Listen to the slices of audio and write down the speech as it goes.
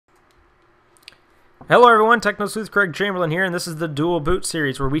Hello everyone, Techno Sleuth Craig Chamberlain here, and this is the Dual Boot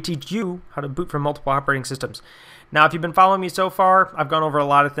series where we teach you how to boot from multiple operating systems. Now, if you've been following me so far, I've gone over a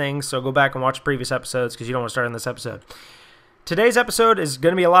lot of things, so go back and watch previous episodes because you don't want to start on this episode. Today's episode is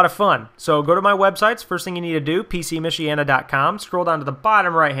going to be a lot of fun, so go to my websites. First thing you need to do, PCMichiana.com. Scroll down to the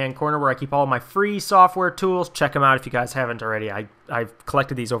bottom right-hand corner where I keep all my free software tools. Check them out if you guys haven't already. I've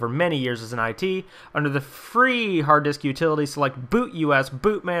collected these over many years as an IT. Under the free hard disk utility, select Boot US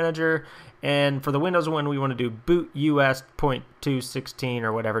Boot Manager. And for the Windows one, we want to do boot us.216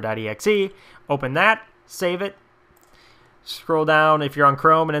 or whatever.exe. Open that, save it. Scroll down if you're on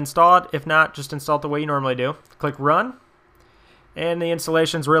Chrome and install it. If not, just install it the way you normally do. Click Run. And the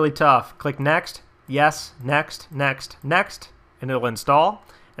installation's really tough. Click Next, Yes, Next, Next, Next, and it'll install.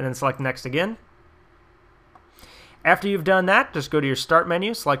 And then select Next again. After you've done that, just go to your Start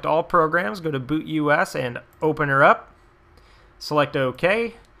menu, select All Programs, go to Boot US and open her up. Select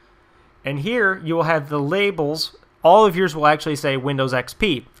OK. And here you will have the labels. All of yours will actually say Windows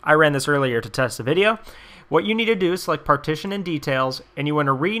XP. I ran this earlier to test the video. What you need to do is select Partition and Details, and you want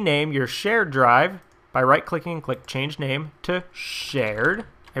to rename your shared drive by right-clicking and click Change Name to Shared,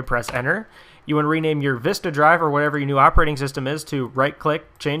 and press Enter. You want to rename your Vista drive or whatever your new operating system is to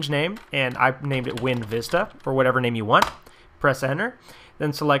right-click, Change Name, and I named it Win Vista or whatever name you want. Press Enter.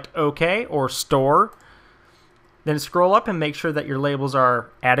 Then select OK or Store. Then scroll up and make sure that your labels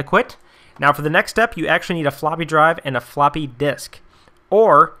are adequate. Now for the next step, you actually need a floppy drive and a floppy disk.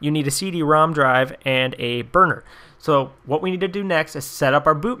 Or you need a CD-ROM drive and a burner. So what we need to do next is set up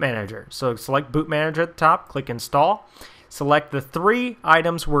our boot manager. So select Boot Manager at the top, click Install. Select the three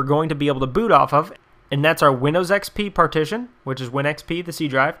items we're going to be able to boot off of. And that's our Windows XP partition, which is WinXP, the C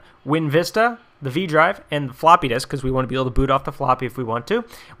drive, WinVista, the V drive, and the floppy disk, because we want to be able to boot off the floppy if we want to.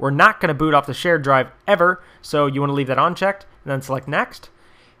 We're not going to boot off the shared drive ever, so you want to leave that unchecked, and then select Next.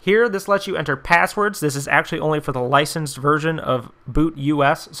 Here, this lets you enter passwords. This is actually only for the licensed version of Boot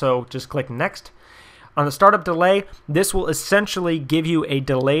US, so just click Next. On the startup delay, this will essentially give you a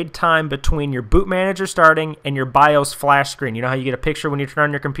delayed time between your boot manager starting and your BIOS flash screen. You know how you get a picture when you turn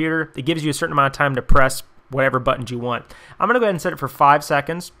on your computer? It gives you a certain amount of time to press whatever buttons you want. I'm going to go ahead and set it for 5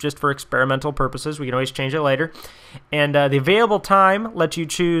 seconds, just for experimental purposes. We can always change it later. And the available time lets you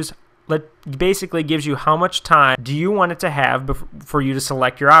choose, basically gives you how much time do you want it to have for you to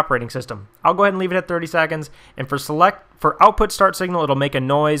select your operating system. I'll go ahead and leave it at 30 seconds. And for output start signal, it'll make a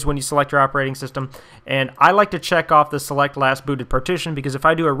noise when you select your operating system. And I like to check off the select last booted partition, because if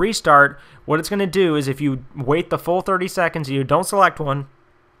I do a restart, what it's going to do is if you wait the full 30 seconds and you don't select one,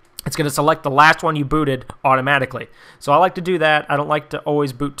 it's going to select the last one you booted automatically. So I like to do that. I don't like to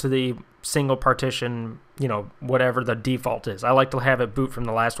always boot to the single partition, you know, whatever the default is. I like to have it boot from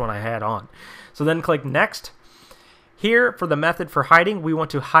the last one I had on. So then click Next. Here, for the method for hiding, we want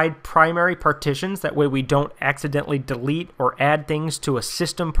to hide primary partitions. That way we don't accidentally delete or add things to a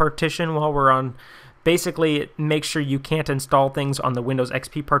system partition while we're on. Basically, make sure you can't install things on the Windows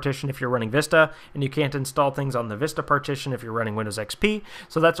XP partition if you're running Vista, and you can't install things on the Vista partition if you're running Windows XP.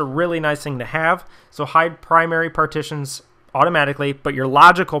 So that's a really nice thing to have. So hide primary partitions automatically, but your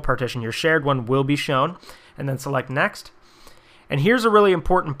logical partition, your shared one, will be shown. And then select Next. And here's a really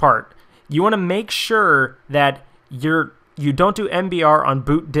important part. You want to make sure that you don't do MBR on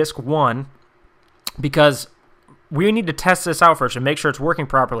boot disk 1, because we need to test this out first and make sure it's working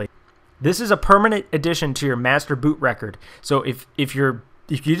properly. This is a permanent addition to your master boot record. So if you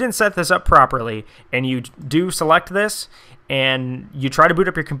didn't set this up properly and you do select this and you try to boot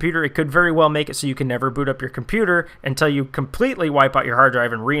up your computer, it could very well make it so you can never boot up your computer until you completely wipe out your hard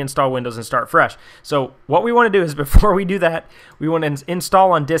drive and reinstall Windows and start fresh. So what we want to do is, before we do that, we want to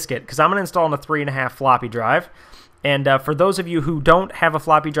install on diskette, because I'm going to install on a 3.5 floppy drive. And for those of you who don't have a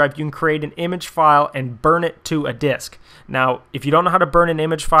floppy drive, you can create an image file and burn it to a disk. Now, if you don't know how to burn an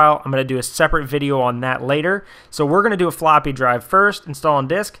image file, I'm going to do a separate video on that later. So we're going to do a floppy drive first, install on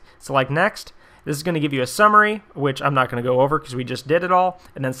disk, select Next. This is going to give you a summary, which I'm not going to go over because we just did it all,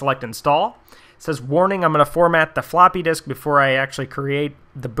 and then select Install. It says, warning, I'm going to format the floppy disk before I actually create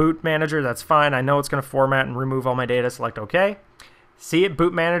the boot manager. That's fine. I know it's going to format and remove all my data. Select OK. See it,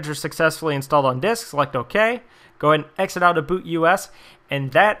 boot manager successfully installed on disk. Select OK. Go ahead and exit out of Boot US,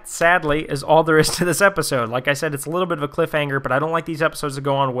 and that, sadly, is all there is to this episode. Like I said, it's a little bit of a cliffhanger, but I don't like these episodes to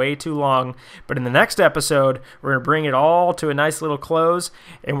go on way too long. But in the next episode, we're going to bring it all to a nice little close,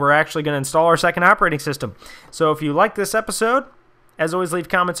 and we're actually going to install our second operating system. So if you like this episode, as always, leave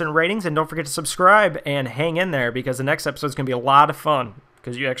comments and ratings, and don't forget to subscribe and hang in there, because the next episode is going to be a lot of fun,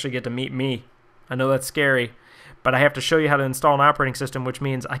 because you actually get to meet me. I know that's scary, but I have to show you how to install an operating system, which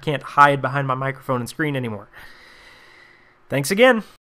means I can't hide behind my microphone and screen anymore. Thanks again.